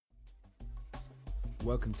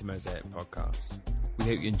Welcome to Mosaic Podcasts. We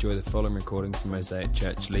hope you enjoy the following recording from Mosaic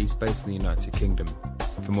Church Leeds, based in the United Kingdom.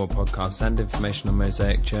 For more podcasts and information on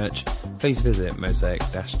Mosaic Church, please visit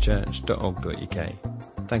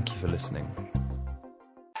mosaic-church.org.uk. Thank you for listening.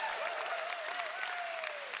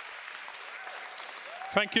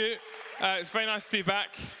 Thank you. It's very nice to be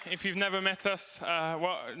back. If you've never met us,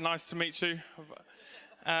 nice to meet you.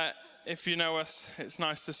 If you know us, it's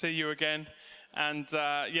nice to see you again. And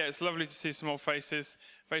it's lovely to see some more faces.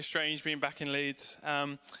 Very strange being back in Leeds.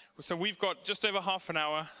 So we've got just over half an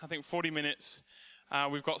hour, I think 40 minutes.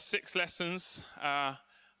 We've got 6 lessons that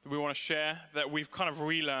we want to share that we've kind of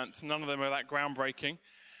relearnt. None of them are that groundbreaking.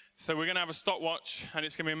 So we're going to have a stopwatch, and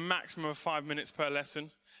it's going to be a maximum of 5 minutes per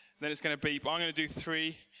lesson. Then it's going to beep. I'm going to do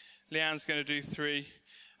 3. Leanne's going to do 3.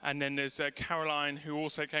 And then there's Caroline, who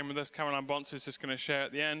also came with us. Caroline Bonds is just going to share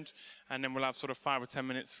at the end. And then we'll have sort of 5 or 10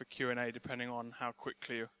 minutes for Q&A, depending on how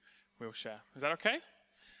quickly we'll share. Is that okay?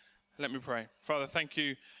 Let me pray. Father, thank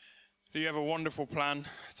you that you have a wonderful plan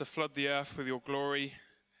to flood the earth with your glory,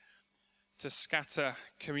 to scatter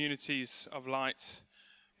communities of light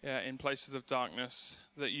in places of darkness,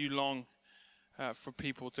 that you long for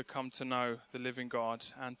people to come to know the living God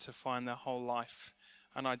and to find their whole life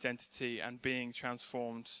and identity and being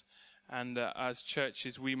transformed. And as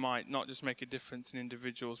churches, we might not just make a difference in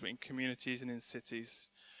individuals, but in communities and in cities.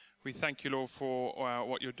 We thank you, Lord, for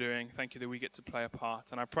what you're doing. Thank you that we get to play a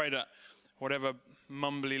part. And I pray that whatever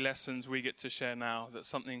mumbly lessons we get to share now, that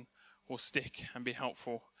something will stick and be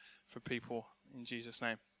helpful for people in Jesus'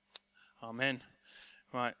 name. Amen.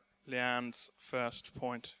 Right, Leanne's first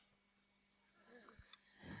point.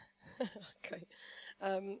 Okay.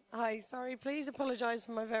 Hi, sorry, please apologise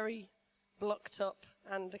for my very blocked up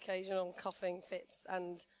and occasional coughing fits,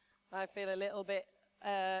 and I feel a little bit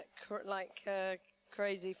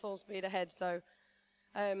crazy, full speed ahead, so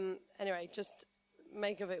anyway, just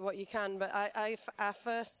make of it what you can. But my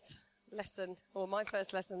first lesson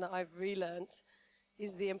that I've relearnt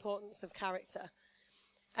is the importance of character.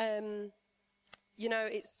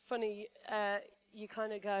 It's funny, you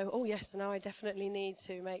kind of go, oh yes, now I definitely need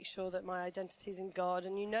to make sure that my identity is in God,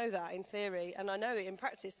 and you know that in theory, and I know it in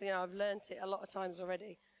practice. I've learnt it a lot of times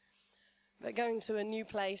already. But going to a new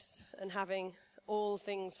place and having all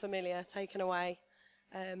things familiar taken away,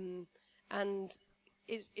 and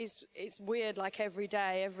it's weird. Like every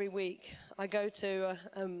day, every week, I go to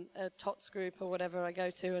a TOTS group or whatever I go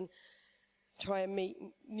to, and try and meet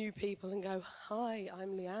new people and go, hi,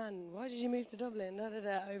 I'm Leanne. Why did you move to Dublin?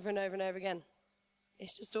 Over and over and over again.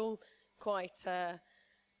 It's just all quite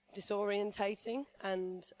disorientating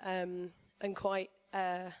and quite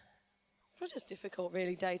just difficult,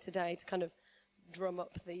 really, day to day, to kind of drum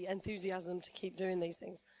up the enthusiasm to keep doing these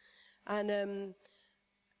things. And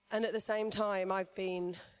at the same time, I've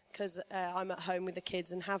been, because I'm at home with the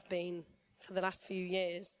kids and have been for the last few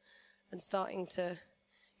years, and starting to,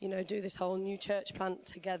 do this whole new church plant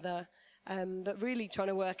together, but really trying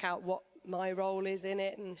to work out what my role is in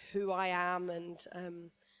it and who I am. And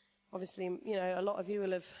obviously, a lot of you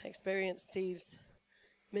will have experienced Steve's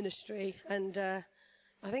ministry, and I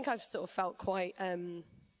think I've sort of felt quite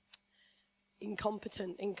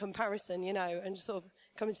incompetent in comparison, and just sort of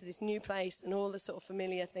coming to this new place and all the sort of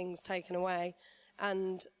familiar things taken away,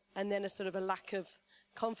 and then a sort of a lack of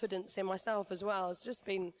confidence in myself as well. It's just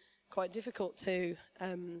been quite difficult to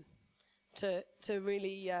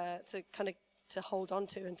really to hold on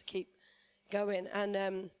to and to keep going. And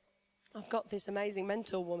I've got this amazing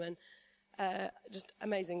mentor woman, just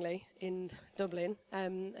amazingly, in Dublin,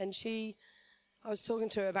 and I was talking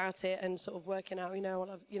to her about it and sort of working out,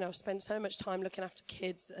 I've spent so much time looking after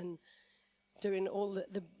kids and doing all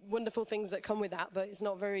the wonderful things that come with that, but it's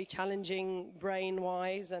not very challenging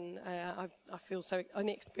brain-wise, and I feel so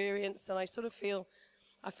inexperienced, and I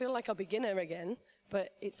feel like a beginner again. But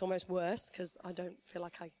it's almost worse because I don't feel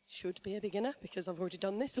like I should be a beginner because I've already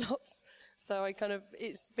done this lots. So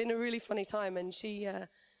it's been a really funny time. And she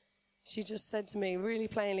just said to me really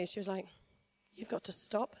plainly, she was like, you've got to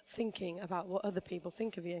stop thinking about what other people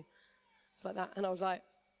think of you. It's like that. And I was like,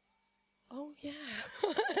 oh yeah.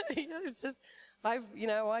 It's just, I've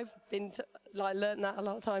been, learned that a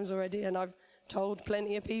lot of times already. And I've told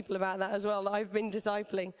plenty of people about that as well, that I've been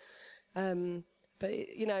discipling. But,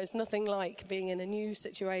 it's nothing like being in a new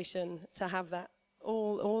situation to have that,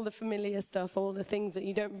 all the familiar stuff, all the things that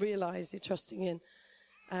you don't realise you're trusting in,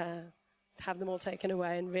 to have them all taken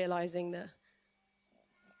away and realising that.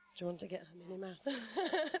 Do you want to get a Minnie Mouse?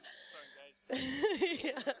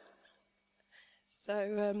 Yeah.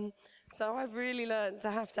 So I've really learned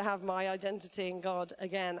to have my identity in God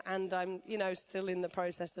again, and I'm, still in the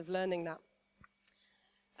process of learning that.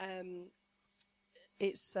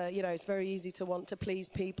 it's it's very easy to want to please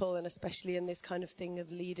people, and especially in this kind of thing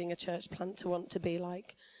of leading a church plant, to want to be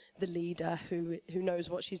like the leader who knows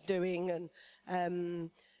what she's doing and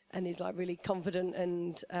is like really confident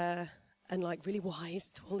and like really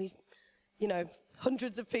wise to all these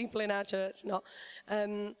hundreds of people in our church.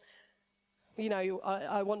 I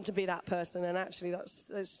want to be that person, and actually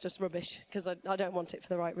that's just rubbish, because I don't want it for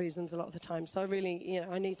the right reasons a lot of the time. So I really,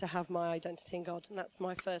 I need to have my identity in God, and that's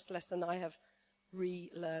my first lesson I have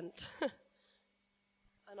relearnt.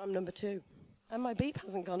 And I'm number 2, and my beep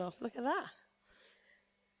hasn't gone off. Look at that.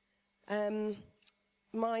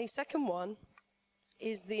 My second one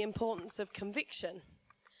is the importance of conviction.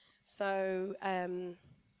 So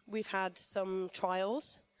we've had some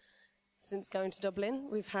trials since going to Dublin.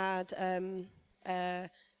 We've had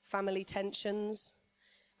family tensions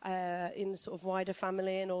in the sort of wider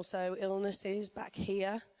family, and also illnesses back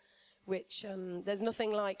here, which there's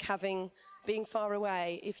nothing like being far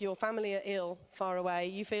away. If your family are ill far away,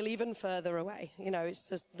 you feel even further away. It's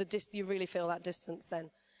just you really feel that distance then.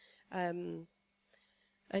 And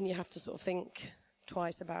you have to sort of think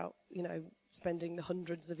twice about, spending the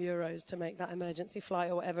hundreds of euros to make that emergency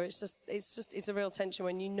flight or whatever. It's a real tension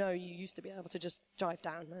when you used to be able to just drive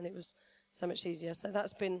down, and it was so much easier. So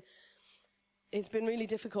it's been really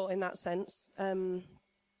difficult in that sense.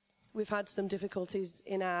 We've had some difficulties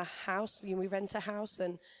in our house. We rent a house,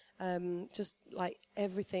 and just like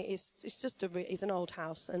everything, it's an old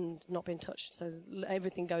house and not been touched, so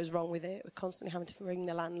everything goes wrong with it. We're constantly having to ring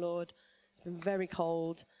the landlord. It's been very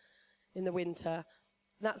cold in the winter.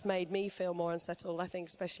 That's made me feel more unsettled, I think,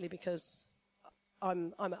 especially because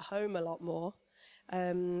I'm at home a lot more.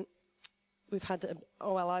 I've had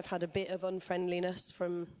a bit of unfriendliness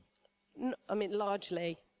from,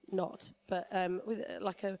 largely not, but with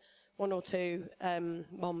like one or two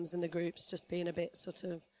moms in the groups just being a bit sort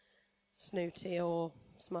of snooty or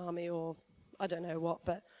smarmy or I don't know what,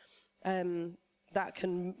 but that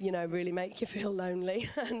can, really make you feel lonely.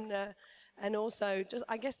 And also,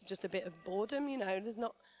 I guess just a bit of boredom, there's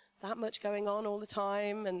not that much going on all the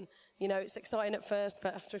time. And, it's exciting at first,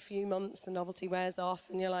 but after a few months, the novelty wears off.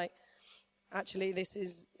 And you're like, actually, this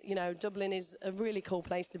is, Dublin is a really cool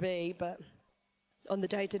place to be. But on the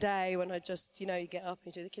day-to-day, when I just, you get up,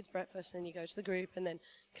 you do the kids' breakfast, and you go to the group, and then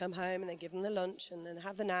come home, and then give them the lunch, and then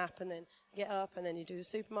have the nap, and then get up, and then you do the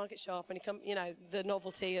supermarket shop, and you come, the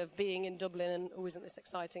novelty of being in Dublin, and oh, isn't this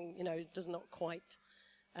exciting, does not quite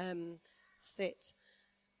sit,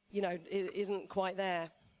 it isn't quite there.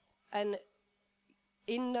 And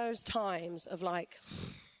in those times of like,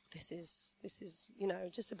 this is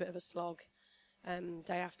just a bit of a slog,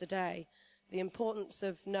 day after day, the importance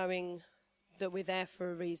of knowing that we're there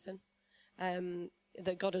for a reason,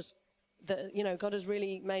 that God has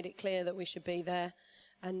really made it clear that we should be there,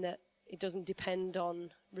 and that it doesn't depend on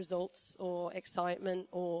results or excitement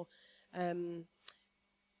or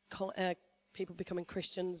people becoming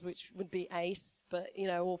Christians, which would be ace, but,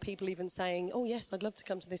 or people even saying, oh, yes, I'd love to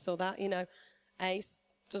come to this or that, ace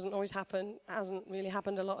doesn't always happen, hasn't really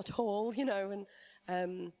happened a lot at all,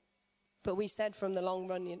 and, but we said from the long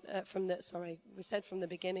run, we said from the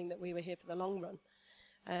beginning that we were here for the long run,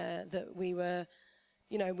 that we were,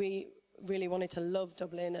 we really wanted to love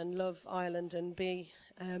Dublin and love Ireland and be,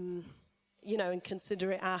 and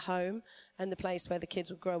consider it our home and the place where the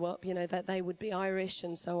kids would grow up, that they would be Irish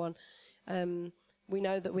and so on. We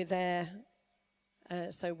know that we're there,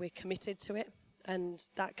 so we're committed to it, and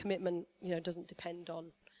that commitment, doesn't depend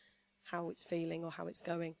on how it's feeling or how it's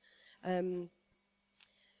going.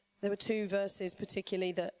 There were 2 verses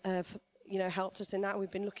particularly that, helped us in that.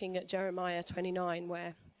 We've been looking at Jeremiah 29,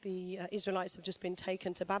 where the Israelites have just been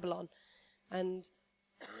taken to Babylon, and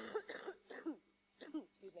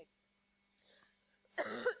excuse me.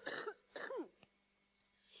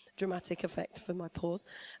 Dramatic effect for my pause.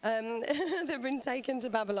 They've been taken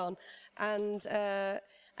to Babylon, and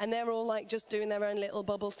they're all like just doing their own little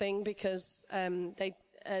bubble thing, because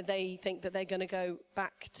they think that they're going to go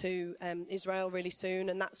back to Israel really soon,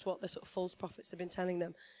 and that's what the sort of false prophets have been telling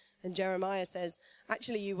them. And Jeremiah says,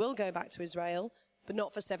 actually, you will go back to Israel, but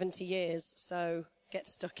not for 70 years. So get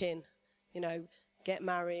stuck in, get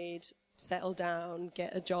married, settle down,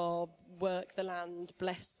 get a job, work the land,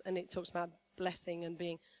 bless. And it talks about blessing and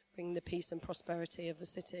bring the peace and prosperity of the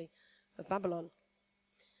city of Babylon.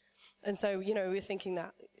 And so, we're thinking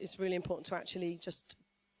that it's really important to actually just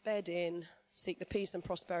bed in, seek the peace and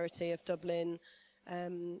prosperity of Dublin.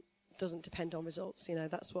 Doesn't depend on results,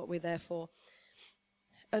 that's what we're there for.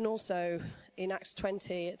 And also in Acts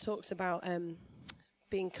 20, it talks about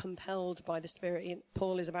being compelled by the Spirit.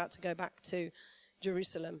 Paul is about to go back to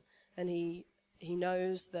Jerusalem, and he he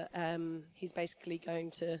knows that he's basically going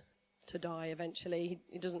to die eventually.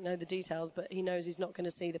 He doesn't know the details, but he knows he's not going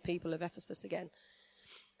to see the people of Ephesus again.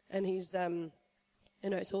 And he's,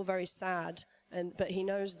 it's all very sad, but he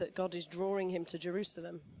knows that God is drawing him to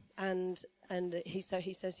Jerusalem. And he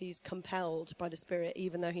says he's compelled by the Spirit,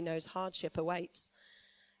 even though he knows hardship awaits.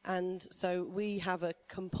 And so we have a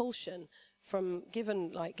compulsion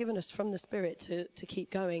given us from the Spirit to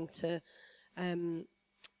keep going,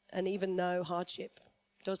 and even though hardship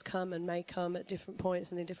does come and may come at different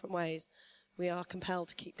points and in different ways, we are compelled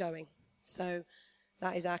to keep going. So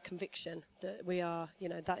that is our conviction, that we are,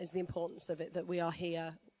 that is the importance of it, that we are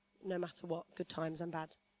here no matter what, good times and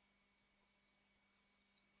bad.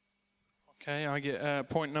 Okay, I get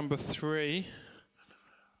point number 3,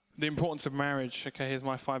 the importance of marriage. Okay, here's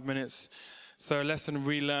my 5 minutes. So a lesson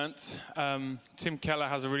relearnt. Tim Keller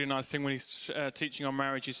has a really nice thing when he's teaching on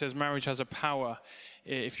marriage. He says marriage has a power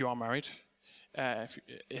if you are married.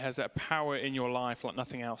 It has a power in your life like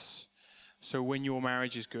nothing else. So when your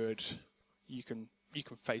marriage is good, you can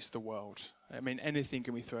face the world. I mean, anything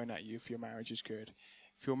can be thrown at you if your marriage is good.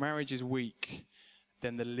 If your marriage is weak,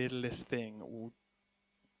 then the littlest thing will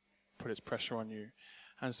put its pressure on you.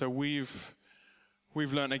 And so we've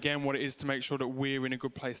learned again what it is to make sure that we're in a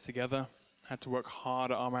good place together. Had to work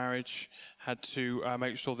hard at our marriage, had to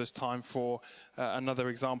make sure there's time for another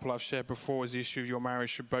example I've shared before is the issue of your marriage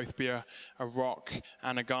should both be a rock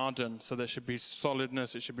and a garden. So there should be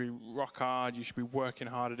solidness, it should be rock hard, you should be working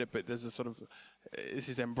hard at it, but there's a sort of, this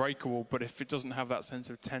is unbreakable, but if it doesn't have that sense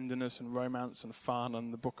of tenderness and romance and fun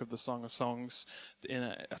and the book of the Song of Songs in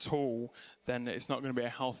it at all, then it's not going to be a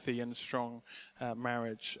healthy and strong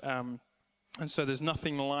marriage. And so there's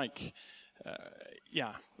nothing like...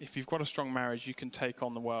 if you've got a strong marriage, you can take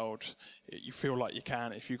on the world. You feel like you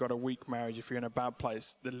can. If you've got a weak marriage, if you're in a bad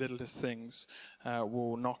place, the littlest things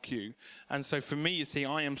will knock you. And so for me, you see,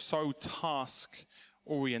 I am so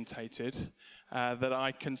task-orientated that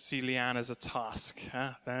I can see Leanne as a task.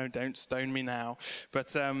 No, don't stone me now.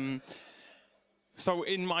 But... So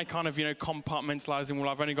in my kind of, compartmentalizing, well,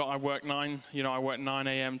 I work 9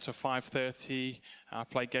 a.m. to 5:30. I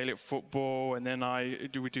play Gaelic football, and then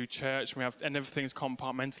we do church, and everything's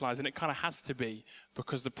compartmentalized, and it kind of has to be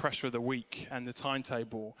because the pressure of the week and the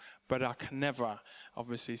timetable. But I can never,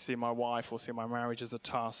 obviously, see my wife or see my marriage as a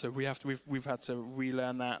task. So we've had to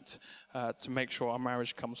relearn that to make sure our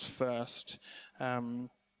marriage comes first.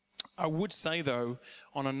 I would say, though,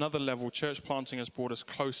 on another level, church planting has brought us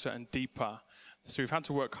closer and deeper. So we've had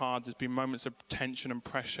to work hard. There's been moments of tension and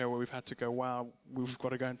pressure where we've had to go, wow, we've got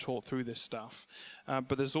to go and talk through this stuff.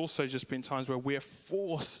 But there's also just been times where we're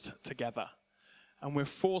forced together. And we're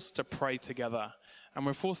forced to pray together. And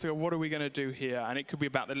we're forced to go, what are we going to do here? And it could be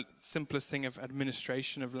about the simplest thing of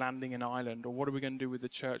administration of landing an island, or what are we going to do with the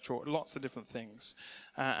church, or lots of different things.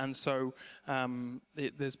 And so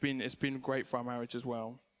it's been great for our marriage as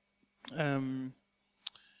well.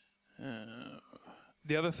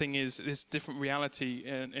 The other thing is this different reality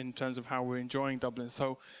in terms of how we're enjoying Dublin.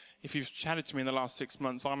 So if you've chatted to me in the last 6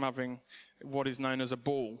 months, I'm having what is known as a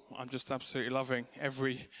ball. I'm just absolutely loving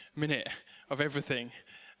every minute of everything.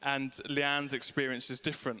 And Leanne's experience is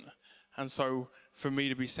different. And so for me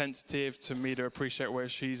to be sensitive, to me to appreciate where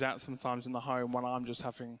she's at sometimes in the home when I'm just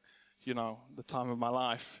having, the time of my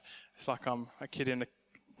life, it's like I'm a kid in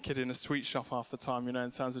a sweet shop half the time, in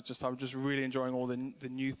terms of I'm just really enjoying all the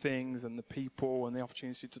new things and the people and the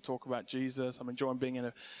opportunity to talk about Jesus. I'm enjoying being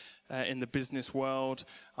in the business world.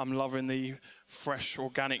 I'm loving the fresh,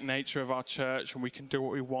 organic nature of our church, and we can do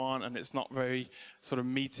what we want, and it's not very sort of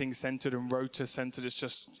meeting-centered and rota-centered. It's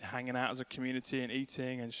just hanging out as a community and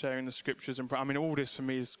eating and sharing the scriptures. And all this for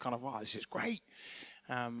me is kind of, this is great.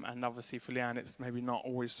 And obviously for Leanne, it's maybe not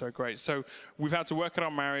always so great. So we've had to work at our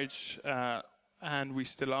marriage, and we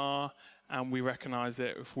still are, and we recognize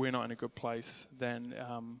that if we're not in a good place, then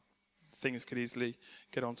things could easily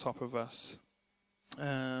get on top of us.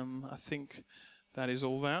 I think that is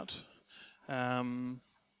all that.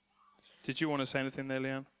 Did you want to say anything there,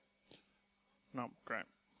 Leanne? No, great.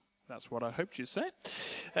 That's what I hoped you'd say.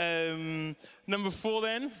 Number 4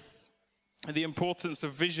 then. The importance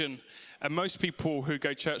of vision. And most people who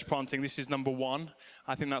go church planting, this is number 1.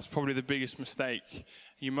 I think that's probably the biggest mistake.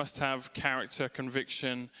 You must have character,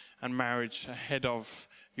 conviction, and marriage ahead of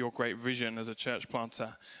your great vision as a church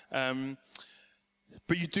planter.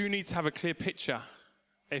 But you do need to have a clear picture.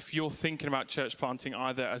 If you're thinking about church planting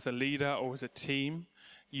either as a leader or as a team,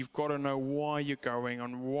 you've got to know why you're going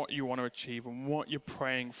and what you want to achieve and what you're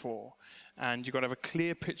praying for. And you've got to have a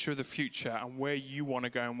clear picture of the future and where you want to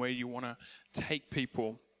go and where you want to take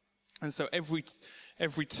people. And so every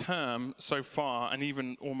term so far, and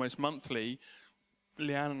even almost monthly,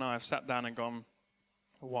 Leanne and I have sat down and gone,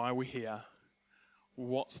 why are we here?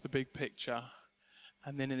 What's the big picture?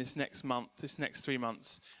 And then in this next 3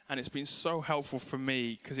 months, and it's been so helpful for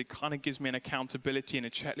me because it kind of gives me an accountability and a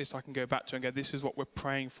checklist I can go back to and go, this is what we're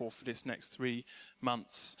praying for this next 3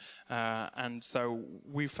 months. And so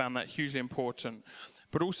we found that hugely important.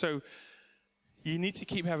 But also, you need to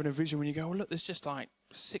keep having a vision when you go, well, look, there's just like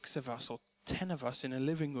 6 of us or 10 of us in a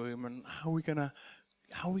living room, and how are we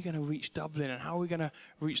going to reach Dublin, and how are we going to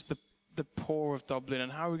reach the poor of Dublin,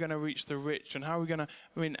 and how are we going to reach the rich, and how are we going to,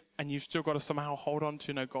 and you've still got to somehow hold on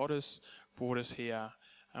to, God has brought us here,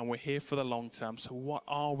 and we're here for the long term, so what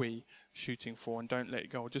are we shooting for? And don't let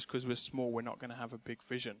it go. Just because we're small, we're not going to have a big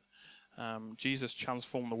vision. Jesus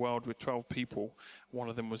transformed the world with 12 people. One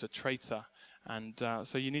of them was a traitor. And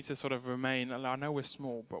so you need to sort of remain, I know we're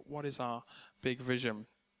small, but what is our big vision?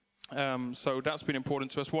 So that's been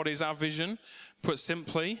important to us. What is our vision? Put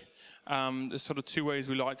simply, there's sort of 2 ways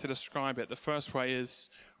we like to describe it. The first way is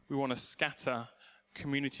we want to scatter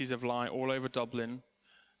communities of light all over Dublin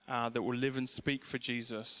that will live and speak for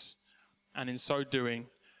Jesus, and in so doing,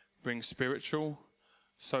 bring spiritual,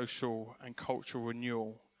 social, and cultural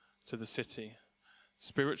renewal to the city.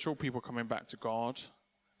 Spiritual, people coming back to God.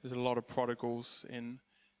 There's a lot of prodigals in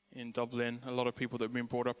Dublin, a lot of people that have been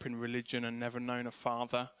brought up in religion and never known a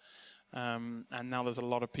father. And now there's a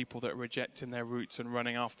lot of people that are rejecting their roots and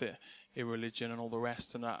running after irreligion and all the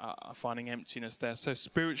rest, and are finding emptiness there. So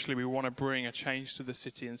spiritually, we want to bring a change to the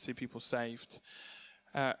city and see people saved.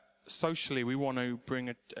 Socially, we want to bring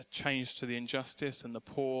a change to the injustice and the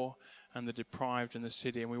poor and the deprived in the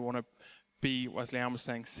city. And we want to be, as Leanne was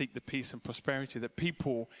saying, seek the peace and prosperity, that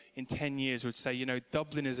people in 10 years would say,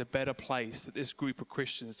 Dublin is a better place, that this group of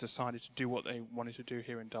Christians decided to do what they wanted to do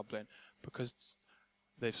here in Dublin because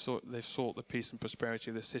they've sought the peace and prosperity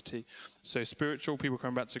of the city. So spiritual, people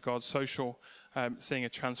coming back to God. Social, seeing a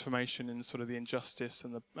transformation in sort of the injustice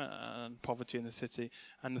and and poverty in the city.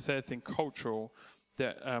 And the third thing, cultural,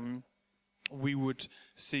 that we would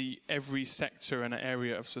see every sector and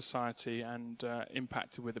area of society and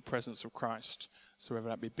impacted with the presence of Christ. So whether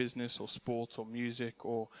that be business or sport or music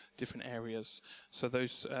or different areas. So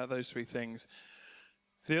those 3 things.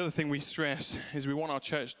 The other thing we stress is we want our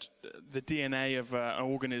church, the DNA of an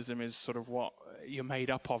organism is sort of what you're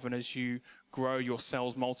made up of, and as you grow, your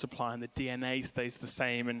cells multiply and the DNA stays the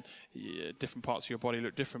same, and different parts of your body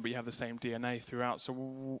look different, but you have the same DNA throughout.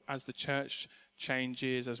 So as the church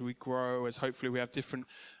changes, as we grow, as hopefully we have different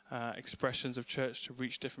expressions of church to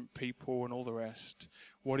reach different people and all the rest,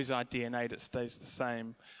 what is our DNA that stays the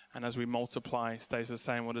same? And as we multiply, stays the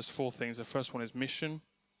same? Well, there's 4 things. The first one is mission,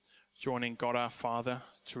 joining God our Father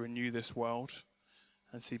to renew this world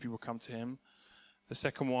and see people come to him. The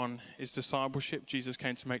second one is discipleship. Jesus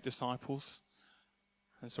came to make disciples,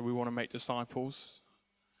 and so we want to make disciples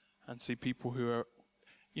and see people who are,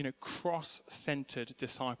 cross-centered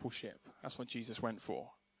discipleship. That's what Jesus went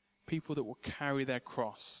for. People that will carry their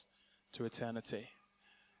cross to eternity.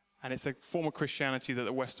 And it's a form of Christianity that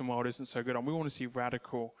the Western world isn't so good on. We want to see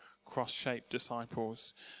radical, cross-shaped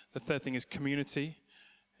disciples. The third thing is community.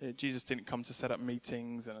 Jesus didn't come to set up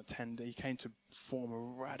meetings and attend. He came to form a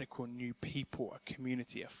radical new people, a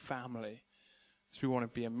community, a family. So we want to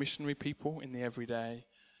be a missionary people in the everyday,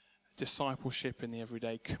 discipleship in the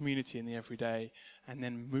everyday, community in the everyday, and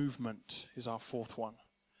then movement is our 4th one.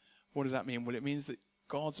 What does that mean? Well, it means that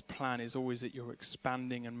God's plan is always that you're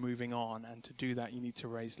expanding and moving on, and to do that you need to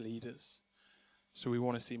raise leaders. So we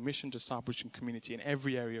want to see mission, discipleship, and community in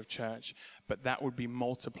every area of church, but that would be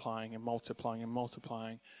multiplying and multiplying and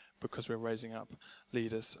multiplying because we're raising up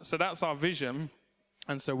leaders. So that's our vision,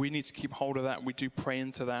 and so we need to keep hold of that. We do pray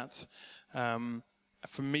into that.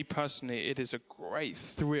 For me personally, it is a great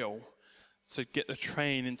thrill to get the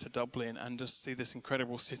train into Dublin and just see this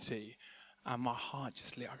incredible city, and my heart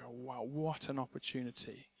just lit. I go, wow, what an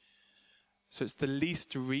opportunity. So it's the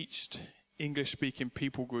least reached English-speaking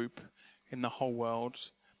people group in the whole world.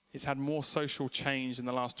 It's had more social change in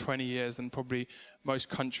the last 20 years than probably most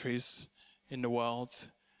countries in the world.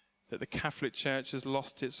 That the Catholic Church has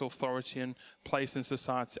lost its authority and place in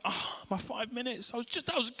society. My 5 minutes.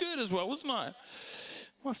 That was good as well, wasn't I?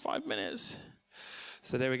 My 5 minutes.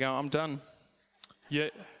 So there we go. I'm done. Yeah,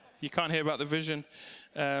 you can't hear about the vision.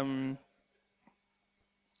 The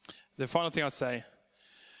final thing I'd say,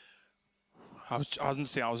 I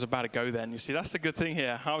was about to go then. You see, that's the good thing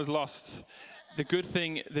here. I was lost.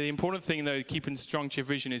 The important thing, though, keeping strong to your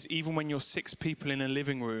vision is even when you're 6 people in a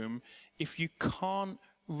living room, if you can't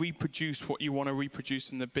reproduce what you want to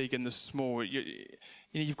reproduce in the big and the small,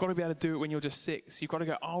 you've got to be able to do it when you're just 6. You've got to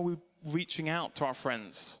go, are we reaching out to our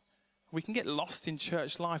friends? We can get lost in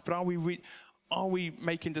church life, but Are we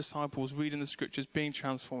making disciples, reading the scriptures, being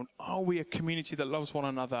transformed? Are we a community that loves one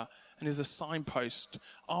another and is a signpost?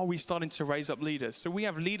 Are we starting to raise up leaders? So we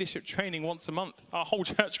have leadership training once a month. Our whole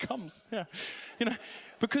church comes,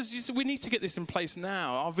 because we need to get this in place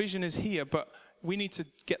now. Our vision is here, but we need to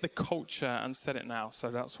get the culture and set it now. So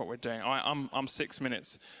that's what we're doing. All right, I'm 6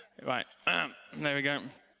 minutes. Right, there we go.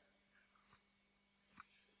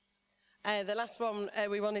 The last one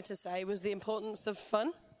we wanted to say was the importance of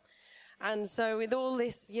fun. And so with all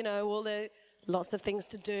this, all the lots of things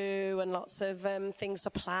to do and lots of things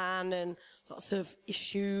to plan and lots of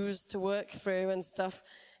issues to work through and stuff,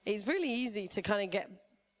 it's really easy to kind of get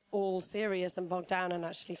all serious and bogged down and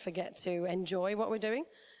actually forget to enjoy what we're doing.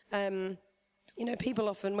 People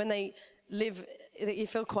often, when they live, you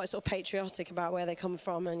feel quite sort of patriotic about where they come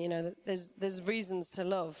from, and, there's reasons to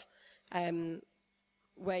love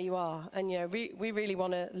where you are. And, we really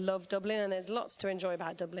want to love Dublin, and there's lots to enjoy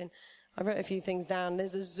about Dublin. I wrote a few things down.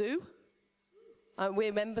 There's a zoo.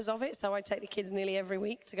 We're members of it, so I take the kids nearly every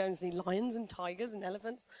week to go and see lions and tigers and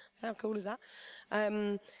elephants. How cool is that?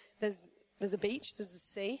 There's a beach, there's a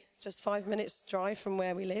sea, just 5 minutes drive from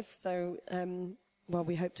where we live. So,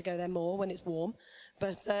 we hope to go there more when it's warm.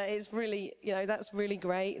 But it's really, that's really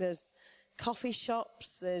great. There's coffee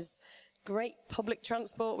shops, there's great public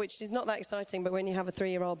transport, which is not that exciting, but when you have a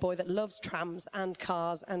 3-year-old boy that loves trams and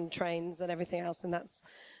cars and trains and everything else, then that's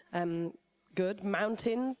good.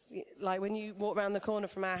 Mountains, like when you walk around the corner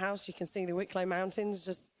from our house, you can see the Wicklow Mountains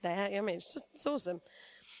just there. It's awesome.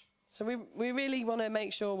 So we really want to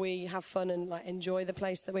make sure we have fun and enjoy the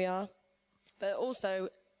place that we are, but also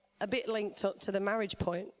a bit linked to the marriage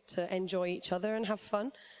point, to enjoy each other and have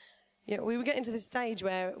fun. We were getting to this stage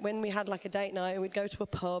where when we had a date night, we'd go to a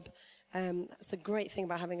pub. That's the great thing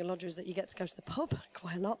about having a lodger, is that you get to go to the pub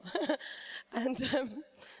quite a lot. And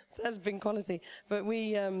that's been quality. But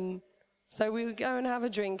so we would go and have a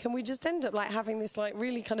drink, and we just end up having this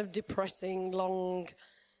really kind of depressing, long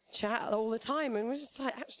chat all the time. And we're just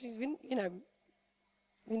actually,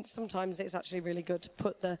 sometimes it's actually really good to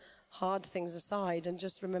put the hard things aside and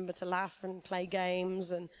just remember to laugh and play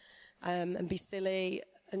games and be silly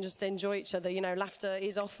and just enjoy each other. Laughter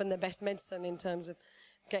is often the best medicine in terms of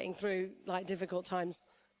getting through difficult times.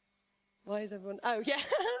 Why is everyone? Oh yeah,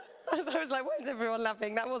 I was like, why is everyone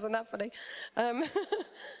laughing? That wasn't that funny.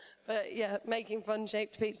 But yeah, making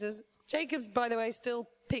fun-shaped pizzas. Jacob's, by the way, still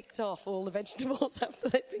picked off all the vegetables after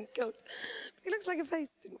they've been cooked. It looks like a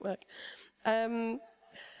face. Didn't work.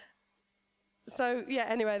 So yeah,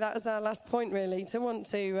 anyway, that was our last point, really. To want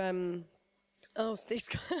to.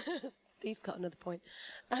 Steve's got another point.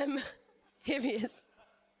 Here he is.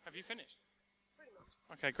 Have you finished?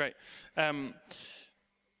 Okay, great.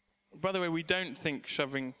 By the way, we don't think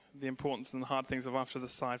shoving the importance and the hard things of after the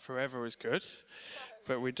side forever is good,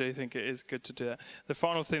 but we do think it is good to do that. The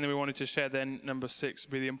final thing that we wanted to share then, number 6,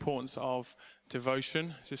 would be the importance of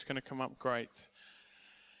devotion. Is this going to come up? Great.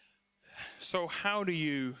 So how do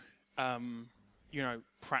you,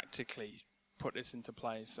 practically put this into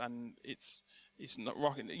place? And it's not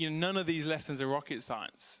rocket. None of these lessons are rocket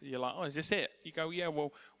science. You're like, oh, is this it? You go, yeah.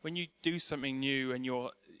 Well, when you do something new and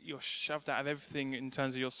you're shoved out of everything in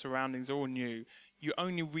terms of your surroundings, all new, you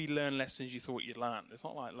only relearn lessons you thought you'd learned. There's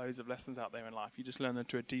not loads of lessons out there in life. You just learn them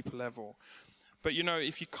to a deeper level. But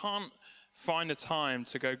if you can't find a time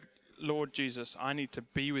to go, Lord Jesus, I need to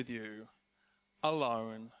be with you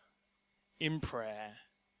alone, in prayer,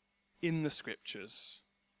 in the scriptures,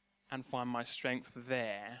 and find my strength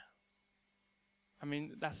there.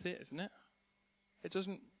 That's it, isn't it? It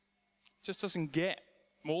just doesn't get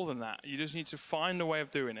more than that. You just need to find a way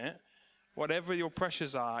of doing it. Whatever your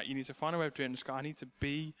pressures are, you need to find a way of doing it. I need to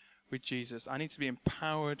be with Jesus. I need to be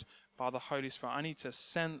empowered by the Holy Spirit. I need to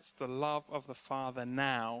sense the love of the Father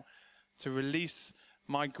now to release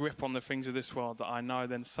my grip on the things of this world that I know.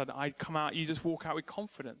 Then suddenly I come out, you just walk out with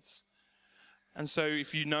confidence. And so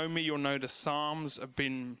if you know me, you'll know the Psalms have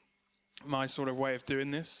been my sort of way of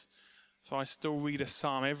doing this. So I still read a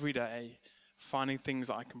psalm every day, finding things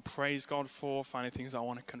that I can praise God for, finding things I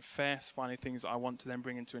want to confess, finding things I want to then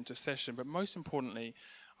bring into intercession. But most importantly,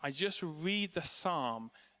 I just read the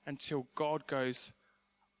psalm until God goes,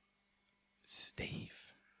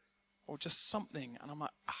 Steve, or just something. And I'm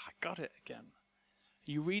like, I got it again.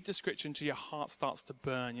 You read the scripture until your heart starts to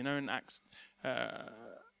burn. In Acts,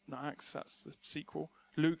 not Acts, that's the sequel,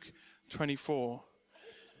 Luke 24.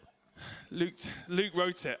 Luke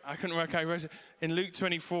wrote it. I couldn't work out who wrote it. In Luke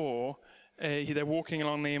 24, they're walking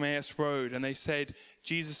along the Emmaus road, and they said,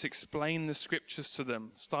 Jesus explained the scriptures to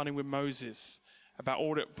them, starting with Moses, about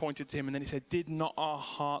all that pointed to him. And then he said, did not our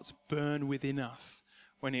hearts burn within us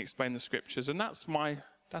when he explained the scriptures? And that's the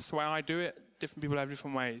way I do it. different people have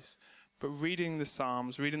different ways. But reading the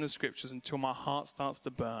Psalms, reading the scriptures until my heart starts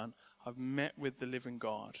to burn, I've met with the living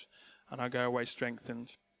God and I go away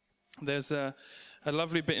strengthened. There's a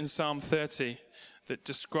lovely bit in Psalm 30 that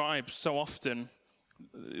describes so often,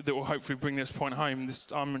 that will hopefully bring this point home.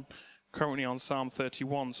 I'm currently on Psalm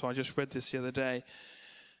 31, so I just read this the other day.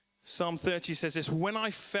 Psalm 30 says this: when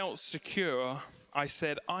I felt secure, I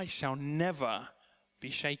said, I shall never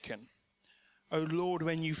be shaken. O Lord,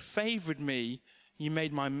 when you favored me, you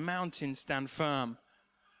made my mountain stand firm.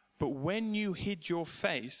 But when you hid your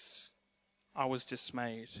face, I was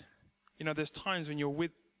dismayed. You know, there's times when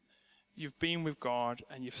you've been with God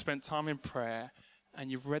and you've spent time in prayer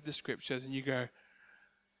and you've read the scriptures and you go,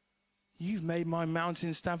 you've made my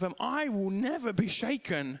mountain stand firm. I will never be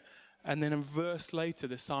shaken. And then a verse later,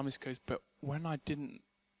 the psalmist goes, but when I didn't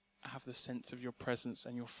have the sense of your presence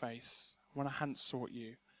and your face, when I hadn't sought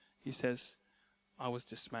you, he says, I was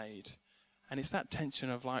dismayed. And it's that tension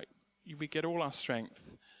of like, we get all our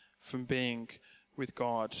strength from being with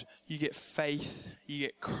God. You get faith, you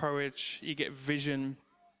get courage, you get vision,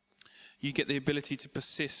 you get the ability to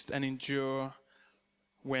persist and endure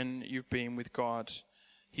when you've been with God.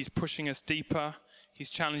 He's pushing us deeper. He's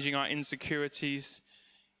challenging our insecurities,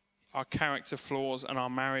 our character flaws, and our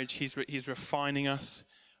marriage. He's refining us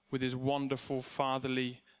with his wonderful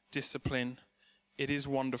fatherly discipline. It is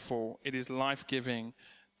wonderful. It is life-giving.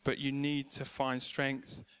 But you need to find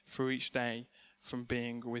strength for each day from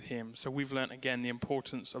being with him. So we've learnt again the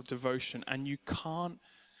importance of devotion, and you can't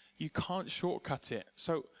shortcut it.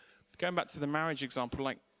 So going back to the marriage example,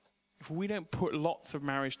 like if we don't put lots of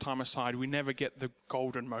marriage time aside, we never get the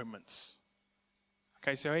golden moments.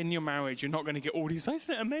 Okay, so in your marriage, you're not going to get all these,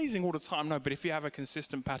 isn't it amazing all the time? No, but if you have a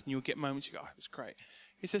consistent pattern, you'll get moments you go, oh, it was great.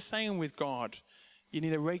 It's the same with God. You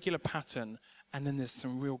need a regular pattern, and then there's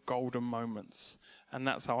some real golden moments. And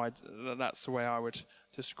that's the way I would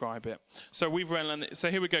describe it. So so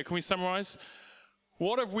here we go. Can we summarize?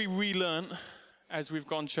 What have we relearned as we've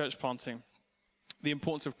gone church planting? The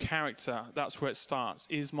importance of character, that's where it starts.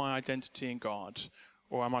 Is my identity in God?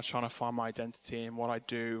 Or am I trying to find my identity in what I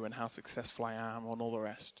do and how successful I am and all the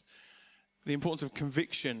rest? The importance of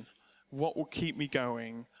conviction. What will keep me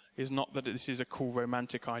going is not that this is a cool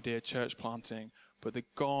romantic idea, church planting, but that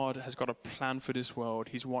God has got a plan for this world.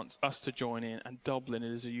 He wants us to join in, and Dublin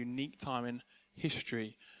is a unique time in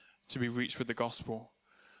history to be reached with the gospel.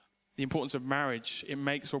 The importance of marriage, it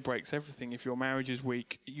makes or breaks everything. If your marriage is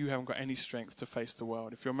weak, you haven't got any strength to face the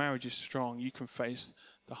world. If your marriage is strong, you can face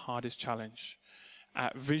the hardest challenge.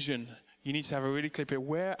 Vision, you need to have a really clear picture.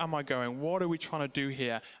 Where am I going? What are we trying to do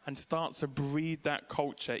here? And start to breed that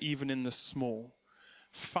culture even in the small.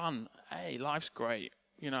 Fun, hey, life's great,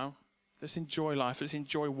 you know. Let's enjoy life. Let's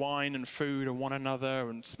enjoy wine and food and one another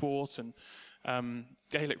and sport and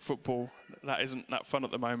Gaelic football. That isn't that fun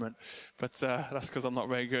at the moment, but that's because I'm not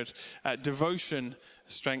very good. Devotion,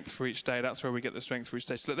 strength for each day. That's where we get the strength for each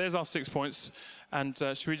day. So look, there's our 6 points. And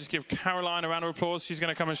should we just give Caroline a round of applause? She's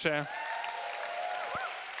going to come and share.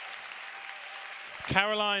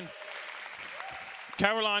 Caroline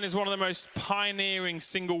is one of the most pioneering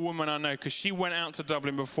single women I know, because she went out to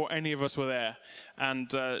Dublin before any of us were there and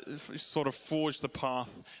sort of forged the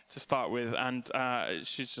path to start with. And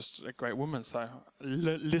she's just a great woman, so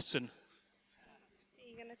listen. Are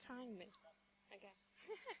you going to time me? Okay.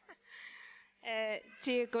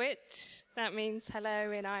 Diagwit, that means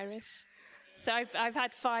hello in Irish. So I've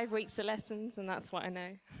had 5 weeks of lessons, and that's what I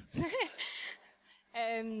know.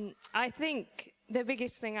 I think the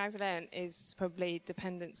biggest thing I've learned is probably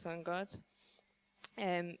dependence on God.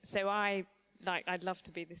 So I'd love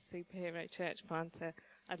to be this superhero church planter.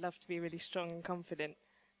 I'd love to be really strong and confident,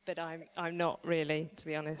 but I'm not really, to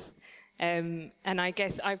be honest. And I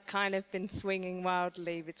guess I've kind of been swinging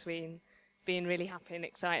wildly between being really happy and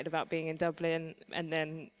excited about being in Dublin and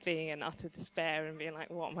then being in utter despair and being like,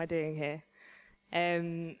 what am I doing here?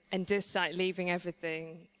 And just like leaving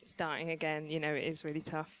everything, starting again, you know, it is really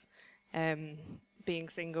tough. Being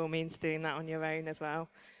single means doing that on your own as well.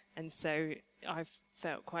 And so I've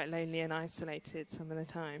felt quite lonely and isolated some of the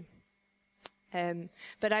time.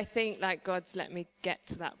 But I think like God's let me get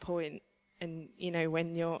to that point. And, you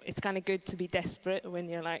know, it's kind of good to be desperate when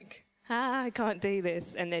you're like, I can't do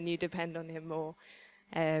this. And then you depend on him more.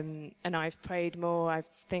 And I've prayed more. I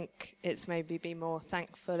think it's maybe be more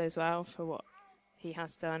thankful as well for what he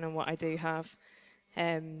has done and what I do have.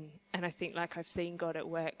 And I think like I've seen God at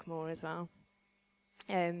work more as well.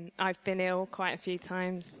 I've been ill quite a few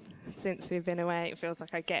times since we've been away. It feels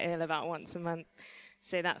like I get ill about once a month.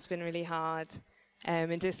 So that's been really hard.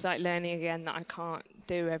 And just like learning again that I can't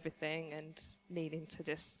do everything and needing to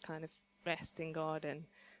just kind of rest in God and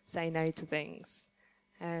say no to things.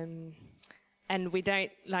 And we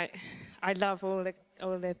don't, like, I love all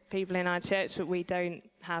the people in our church, but we don't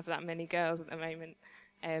have that many girls at the moment.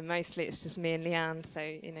 Mostly it's just me and Leanne, so,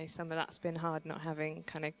 you know, some of that's been hard, not having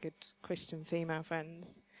kind of good Christian female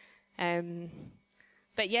friends.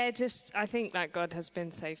 But yeah, just, I think that God has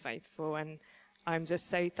been so faithful, and I'm just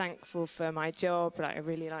so thankful for my job. Like, I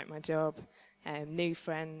really like my job, new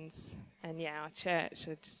friends, and yeah, our church.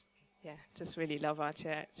 I just really love our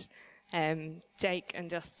church. Jake and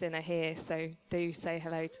Justin are here, so do say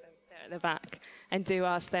hello to them. They're at the back, and do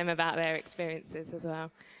ask them about their experiences as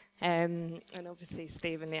well. And obviously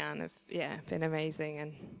Steve and Leanne have, been amazing,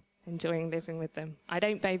 and enjoying living with them. I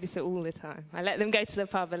don't babysit all the time. I let them go to the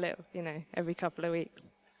pub a little, every couple of weeks.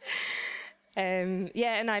 And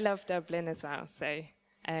I love Dublin as well. So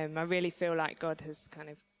I really feel like God has kind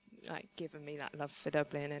of like given me that love for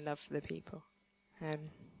Dublin and love for the people.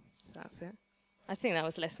 So that's it. I think that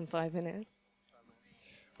was less than 5 minutes.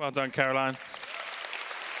 Well done, Caroline.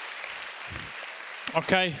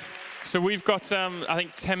 Okay. So we've got, I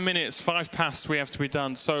think, 10 minutes, 5 past, we have to be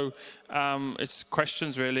done. So it's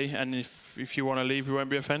questions, really. And if you want to leave, we won't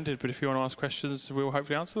be offended. But if you want to ask questions, we'll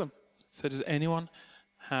hopefully answer them. So does anyone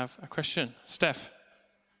have a question? Steph?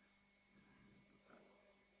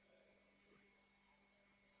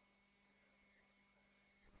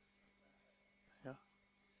 Yeah.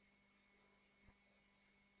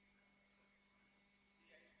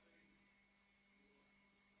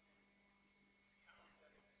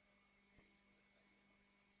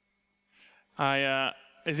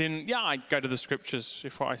 I go to the scriptures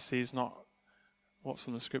if what I see is not what's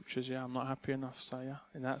in the scriptures. Yeah, I'm not happy enough. So yeah,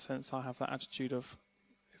 in that sense, I have that attitude of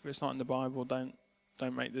if it's not in the Bible, don't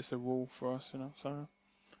make this a rule for us. So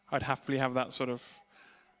I'd happily have that sort of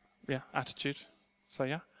attitude. So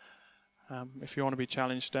yeah, if you want to be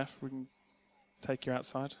challenged, Steph, we can take you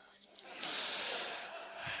outside.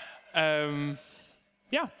 I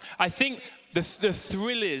think the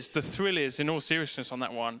thrill is, in all seriousnness on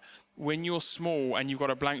that one, when you're small and you've got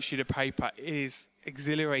a blank sheet of paper, it is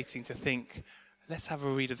exhilarating to think, let's have a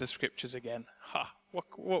read of the scriptures again.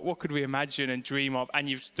 What could we imagine and dream of? And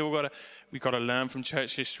we've got to learn from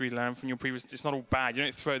church history, learn from your previous, it's not all bad. You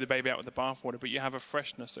don't throw the baby out with the bathwater, but you have a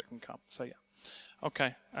freshness that can come. So yeah.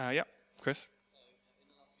 Okay. Chris?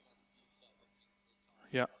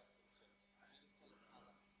 Yeah.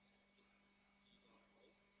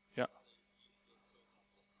 Yeah.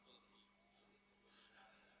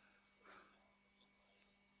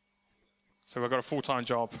 So I've got a full-time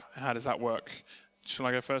job. How does that work? Shall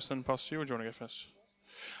I go first and pass to you, or do you want to go first?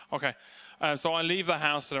 Okay. So I leave the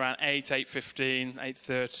house at around 8:15,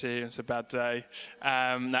 8:30. It's a bad day.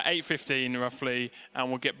 At 8:15 roughly, and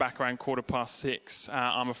we'll get back around 6:15.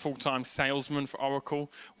 I'm a full-time salesman for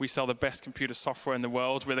Oracle. We sell the best computer software in the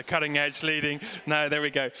world. We're the cutting edge leading. No, there we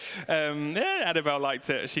go. Annabelle liked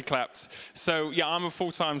it. She clapped. So yeah, I'm a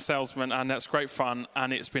full-time salesman, and that's great fun.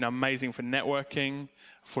 And it's been amazing for networking,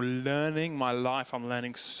 for learning my life. I'm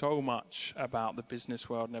learning so much about the business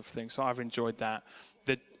world and everything. So I've enjoyed that.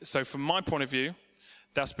 So from my point of view,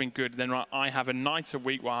 that's been good. Then I have a night a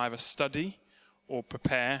week where I have a study or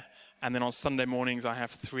prepare. And then on Sunday mornings, I have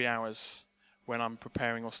 3 hours when I'm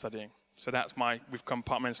preparing or studying. So we've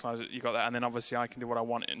compartmentalized it. You got that. And then obviously I can do what I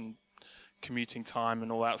want in commuting time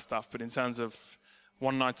and all that stuff. But in terms of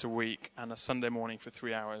one night a week and a Sunday morning for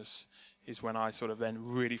 3 hours is when I sort of then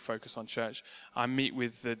really focus on church. I meet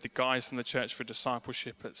with the guys from the church for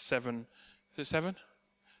discipleship at 7. Is it 7?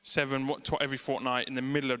 7 every fortnight in the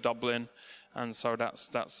middle of Dublin, and so that's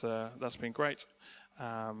been great.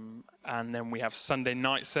 And then we have Sunday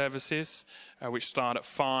night services, which start at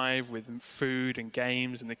 5 with food and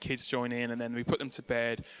games, and the kids join in, and then we put them to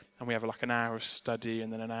bed, and we have like an hour of study,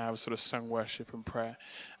 and then an hour of sort of sung worship and prayer.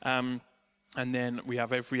 And then we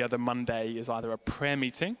have every other Monday is either a prayer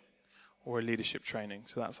meeting or a leadership training.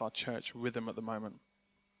 So that's our church rhythm at the moment.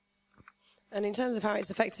 And in terms of how it's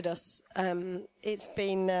affected us, it's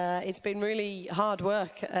been really hard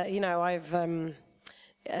work. I've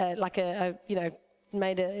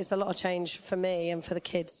it's a lot of change for me and for the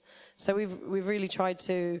kids. So we've really tried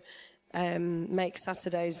to make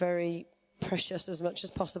Saturdays very precious as much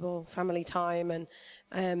as possible, family time,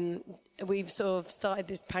 and we've sort of started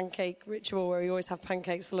this pancake ritual where we always have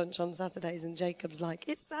pancakes for lunch on Saturdays. And Jacob's like,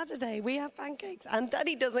 "It's Saturday, we have pancakes, and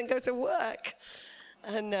Daddy doesn't go to work."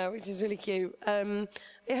 And which is really cute.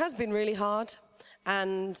 It has been really hard,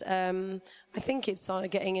 and I think it's sort of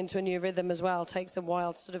getting into a new rhythm as well. It takes a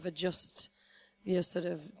while to sort of adjust,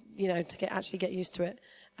 to actually get used to it.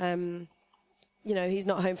 He's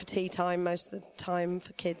not home for tea time most of the time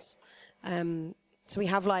for kids, So we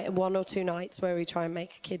have like 1 or 2 nights where we try and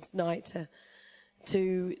make a kids' night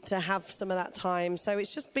to have some of that time. So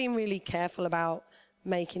it's just being really careful about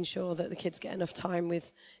making sure that the kids get enough time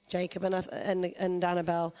with Jacob and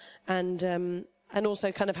Annabelle, and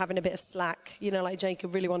also kind of having a bit of slack. You know, like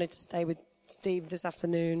Jacob really wanted to stay with Steve this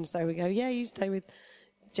afternoon, so we go, yeah, you stay with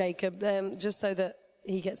Jacob, just so that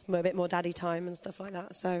he gets a bit more daddy time and stuff like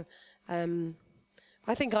that. So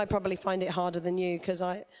I think I probably find it harder than you, because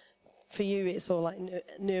for you it's all like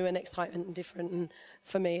new and excitement and different, and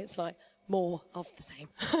for me it's like more of the same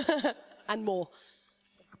and more.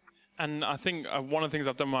 And I think one of the things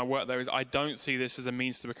I've done in my work there is I don't see this as a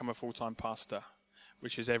means to become a full-time pastor,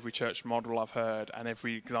 which is every church model I've heard and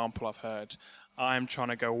every example I've heard. I'm trying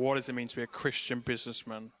to go, what does it mean to be a Christian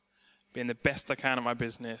businessman, being the best I can at my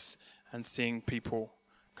business and seeing people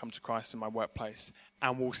come to Christ in my workplace,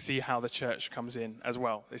 and we'll see how the church comes in as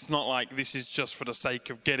well. It's not like this is just for the sake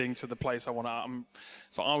of getting to the place I want to.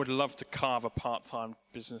 So I would love to carve a part-time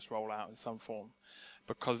business role out in some form,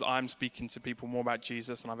 because I'm speaking to people more about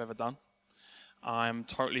Jesus than I've ever done. I'm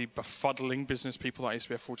totally befuddling business people that I used to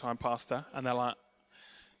be a full-time pastor, and they're like,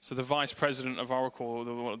 so the vice president of Oracle,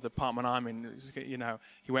 the department I'm in, you know,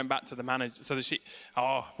 he went back to the manager. So it's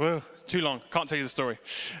too long. Can't tell you the story.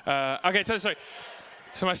 Okay, tell the story.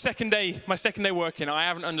 So my second day working, I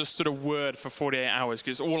haven't understood a word for 48 hours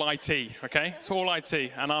because it's all IT, okay? It's all IT,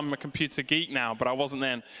 and I'm a computer geek now, but I wasn't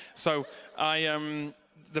then. So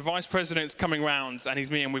the vice president's coming round, and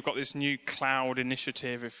he's me, and we've got this new cloud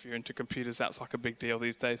initiative. If you're into computers, that's like a big deal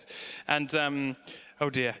these days. And, oh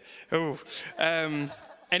dear.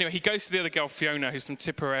 Anyway, he goes to the other girl, Fiona, who's from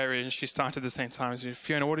Tipperary, and she started at the same time. He says,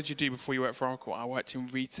 Fiona, what did you do before you worked for Oracle? I worked in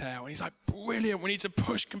retail. And he's like, brilliant. We need to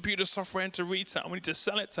push computer software into retail. We need to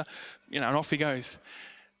sell it to, and off he goes.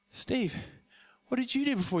 Steve, what did you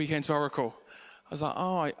do before you came to Oracle? I was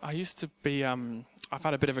like, I used to be, I've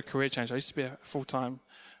had a bit of a career change. I used to be a full-time,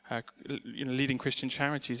 leading Christian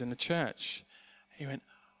charities in the church. He went,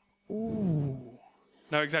 ooh.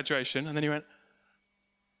 No exaggeration. And then he went,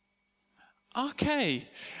 okay.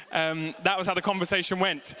 That was how the conversation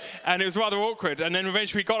went. And it was rather awkward. And then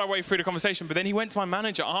eventually we got our way through the conversation. But then he went to my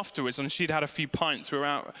manager afterwards, and she'd had a few pints. We were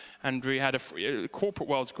out, and we had corporate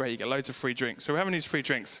world's great. You get loads of free drinks. So we're having these free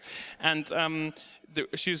drinks. And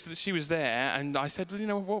she was there, and I said,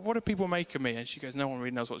 what do people make of me? And she goes, no one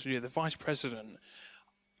really knows what to do. The vice president,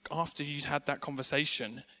 after you'd had that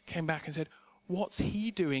conversation, came back and said, what's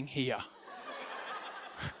he doing here?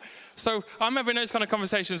 So I'm having those kind of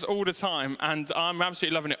conversations all the time, and I'm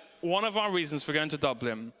absolutely loving it. One of our reasons for going to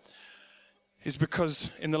Dublin is because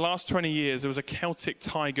in the last 20 years, there was a Celtic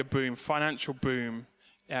tiger boom, financial boom,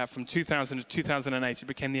 from 2000 to 2008. It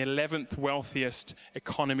became the 11th wealthiest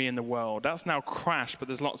economy in the world. That's now crashed, but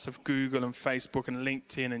there's lots of Google and Facebook and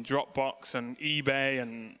LinkedIn and Dropbox and eBay,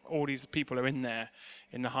 and all these people are in there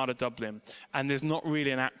in the heart of Dublin. And there's not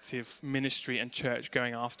really an active ministry and church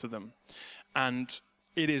going after them. And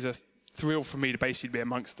it is a thrill for me to basically be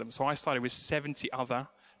amongst them. So I started with 70 other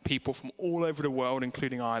people from all over the world,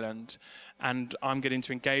 including Ireland. And I'm getting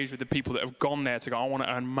to engage with the people that have gone there to go, I want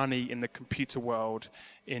to earn money in the computer world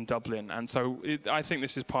in Dublin. And so I think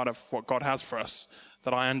this is part of what God has for us,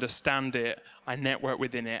 that I understand it, I network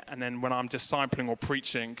within it, and then when I'm discipling or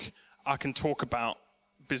preaching, I can talk about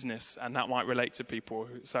business, and that might relate to people.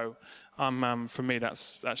 So for me,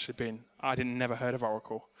 that's actually been, never heard of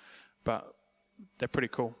Oracle, but they're pretty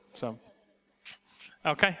cool. So,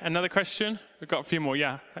 okay, another question? We've got a few more.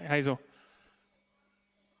 Yeah, Hazel.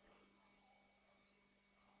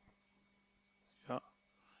 Yeah. Do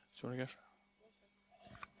you want to go?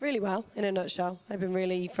 Really well, in a nutshell. They've been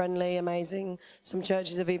really friendly, amazing. Some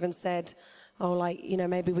churches have even said,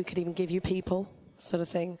 maybe we could even give you people, sort of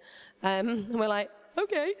thing. And we're like,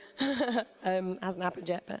 okay. Hasn't happened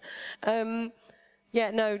yet, but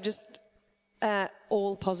just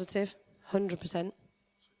all positive. 100%.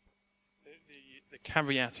 The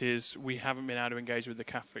caveat is we haven't been able to engage with the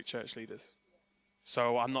Catholic Church leaders.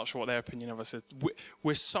 So I'm not sure what their opinion of us is.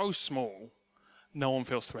 We're so small, no one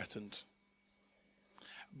feels threatened.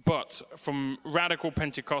 But from radical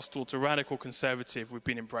Pentecostal to radical conservative, we've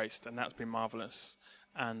been embraced, and that's been marvelous.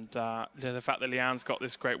 And the fact that Leanne's got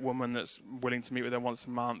this great woman that's willing to meet with her once a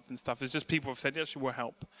month and stuff. There's just people who have said, yes, she will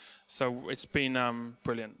help. So it's been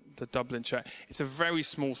brilliant, the Dublin church. It's a very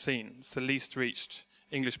small scene. It's the least reached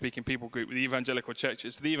English-speaking people group with the evangelical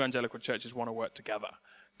churches. The evangelical churches want to work together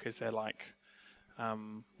because they're like,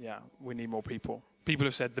 we need more people. People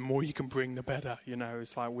have said, the more you can bring, the better.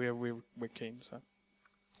 It's like we're keen, so.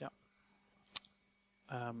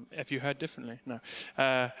 Have you heard differently? No.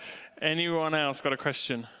 Anyone else got a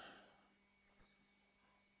question?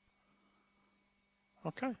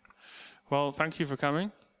 Okay. Well, thank you for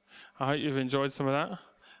coming. I hope you've enjoyed some of that.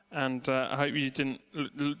 And I hope you didn't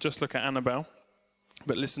just look at Annabelle,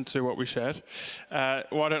 but listen to what we shared. Why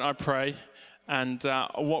don't I pray? And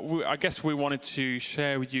I guess we wanted to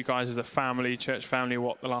share with you guys as a family, church family,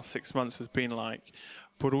 what the last 6 months has been like.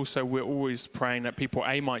 But also we're always praying that people,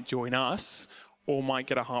 might join us or might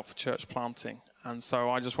get a heart for church planting. And so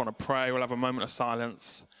I just want to pray. We'll have a moment of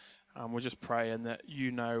silence. We'll just pray, and that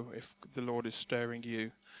if the Lord is stirring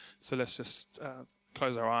you. So let's just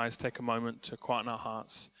close our eyes, take a moment to quieten our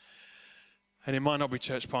hearts. And it might not be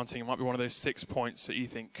church planting. It might be one of those 6 points that you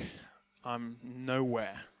think, I'm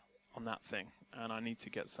nowhere on that thing, and I need to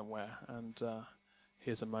get somewhere. And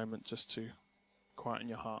here's a moment just to quieten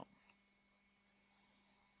your heart.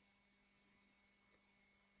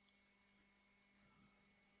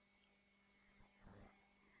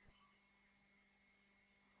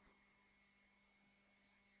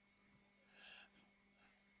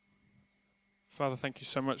 Father, thank you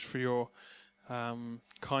so much for your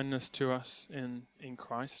kindness to us in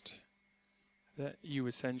Christ, that you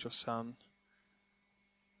would send your Son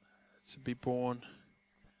to be born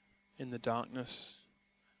in the darkness,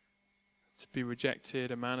 to be rejected,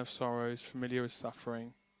 a man of sorrows, familiar with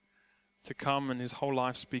suffering, to come and his whole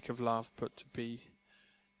life speak of love, but to be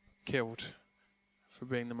killed for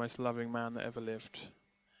being the most loving man that ever lived.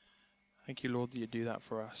 Thank you, Lord, that you do that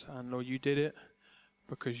for us. And Lord, you did it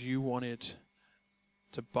because you wanted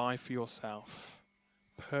to buy for yourself,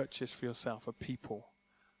 purchase for yourself a people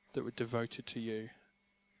that were devoted to you.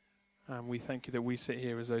 And we thank you that we sit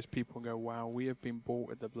here as those people and go, wow, we have been bought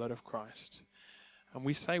with the blood of Christ. And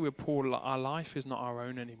we say with Paul, our life is not our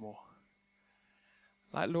own anymore.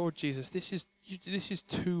 Like, Lord Jesus, this is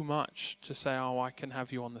too much to say, oh, I can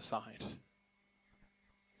have you on the side.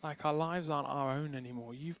 Like, our lives aren't our own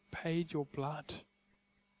anymore. You've paid your blood.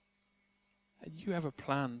 And you have a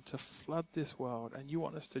plan to flood this world, and you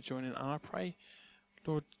want us to join in. And I pray,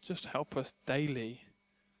 Lord, just help us daily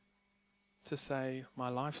to say, my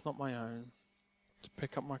life's not my own, to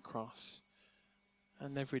pick up my cross.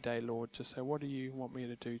 And every day, Lord, to say, what do you want me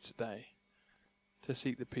to do today to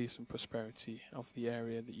seek the peace and prosperity of the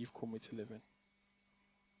area that you've called me to live in?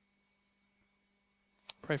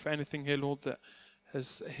 Pray for anything here, Lord, that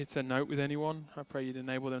has hit a note with anyone. I pray you'd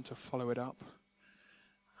enable them to follow it up.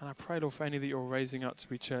 And I pray, Lord, for any that you're raising up to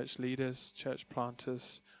be church leaders, church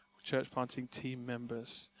planters, or church planting team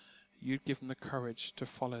members, you'd give them the courage to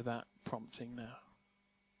follow that prompting now.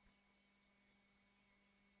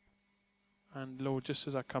 And Lord, just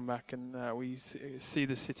as I come back and we see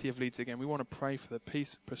the city of Leeds again, we want to pray for the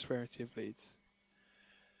peace and prosperity of Leeds.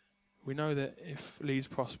 We know that if Leeds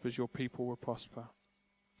prospers, your people will prosper.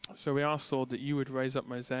 So we ask, Lord, that you would raise up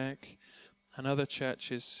Mosaic and other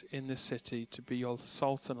churches in this city to be your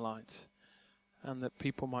salt and light, and that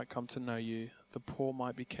people might come to know you, the poor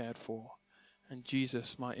might be cared for, and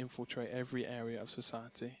Jesus might infiltrate every area of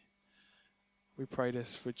society. We pray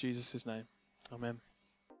this for Jesus' name. Amen.